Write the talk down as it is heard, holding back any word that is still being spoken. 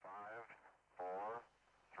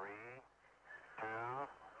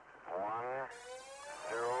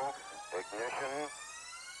Ignition.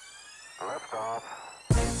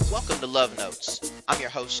 Liftoff. Welcome to Love Notes. I'm your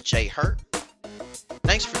host, Jay Hurt.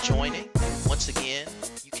 Thanks for joining. Once again,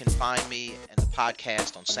 you can find me and the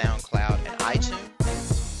podcast on SoundCloud and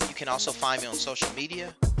iTunes. You can also find me on social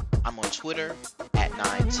media. I'm on Twitter at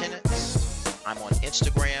 9tenants. I'm on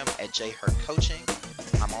Instagram at Jay Hurt Coaching.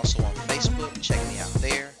 I'm also on Facebook. Check me out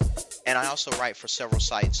there. And I also write for several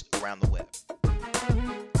sites around the web.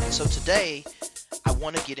 So today, I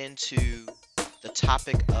want to get into the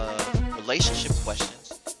topic of relationship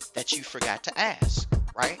questions that you forgot to ask,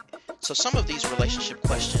 right? So some of these relationship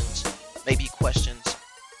questions may be questions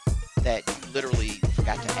that you literally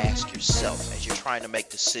forgot to ask yourself as you're trying to make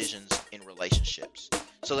decisions in relationships.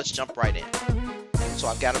 So let's jump right in. So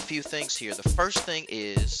I've got a few things here. The first thing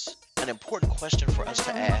is an important question for us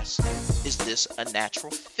to ask: is this a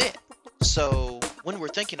natural fit? So when we're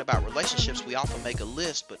thinking about relationships, we often make a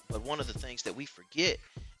list, but one of the things that we forget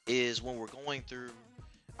is when we're going through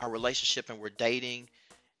our relationship and we're dating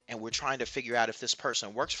and we're trying to figure out if this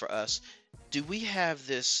person works for us, do we have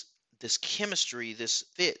this chemistry, this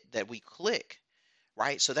fit that we click,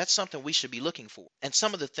 right? So that's something we should be looking for. And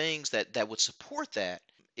some of the things that would support that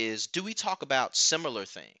is, do we talk about similar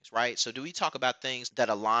things, right? So do we talk about things that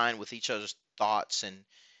align with each other's thoughts and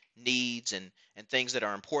needs and things that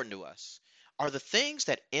are important to us? Are the things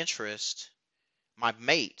that interest my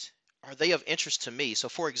mate, are they of interest to me? So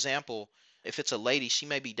for example, if it's a lady, she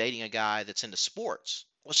may be dating a guy that's into sports.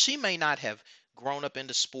 Well, she may not have grown up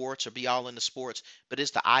into sports or be all into sports, but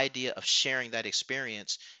is the idea of sharing that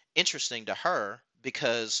experience interesting to her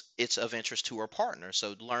because it's of interest to her partner?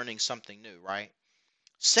 So learning something new, right?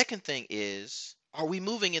 Second thing is, are we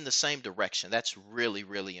moving in the same direction? That's really,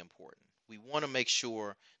 really important. We want to make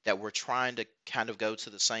sure that we're trying to kind of go to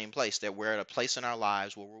the same place, that we're at a place in our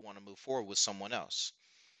lives where we want to move forward with someone else.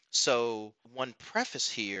 So one preface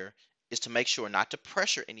here is to make sure not to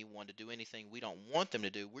pressure anyone to do anything we don't want them to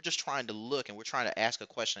do. We're just trying to look and we're trying to ask a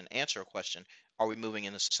question and answer a question. Are we moving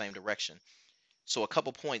in the same direction? So a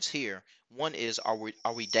couple points here. One is, are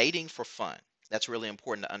we dating for fun? That's really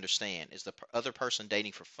important to understand. Is the other person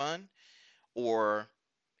dating for fun, or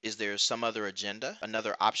is there some other agenda?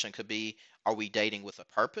 Another option could be, are we dating with a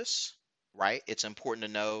purpose, right? It's important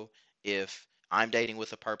to know if I'm dating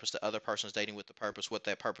with a purpose, the other person's dating with a purpose, what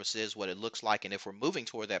that purpose is, what it looks like, and if we're moving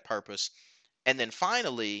toward that purpose. And then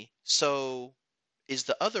finally, so is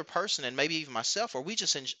the other person, and maybe even myself, are we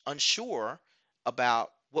just unsure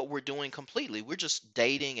about what we're doing completely? We're just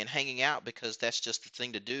dating and hanging out because that's just the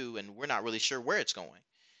thing to do, and we're not really sure where it's going.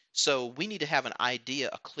 So we need to have an idea,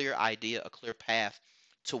 a clear path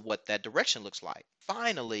to what that direction looks like.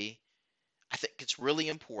 Finally, I think it's really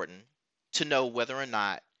important to know whether or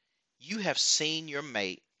not you have seen your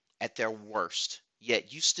mate at their worst,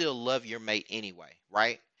 yet you still love your mate anyway,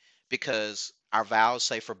 right? Because our vows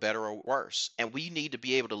say for better or worse, and we need to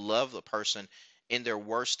be able to love the person in their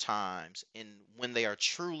worst times and when they are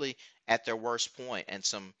truly at their worst point. And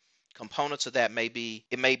some components of that may be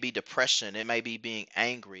depression, it may be being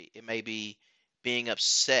angry, it may be being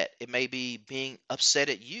upset, it may be being upset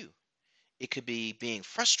at you, it could be being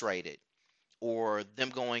frustrated, or them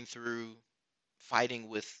going through fighting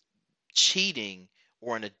with cheating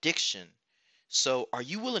or an addiction. So are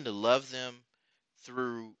you willing to love them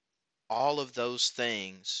through all of those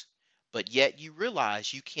things, but yet you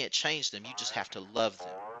realize you can't change them, you just have to love them,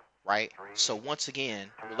 right? So once again,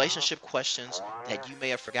 relationship questions that you may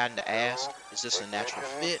have forgotten to ask: is this a natural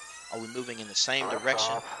fit? Are we moving in the same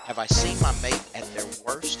direction? Have I seen my mate at their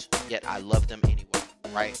worst, yet I love them anyway,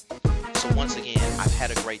 right? So once again, I've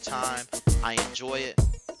had a great time. I enjoy it.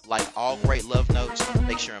 Like all great love notes,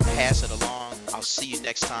 make sure and pass it along. I'll see you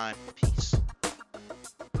next time. Peace.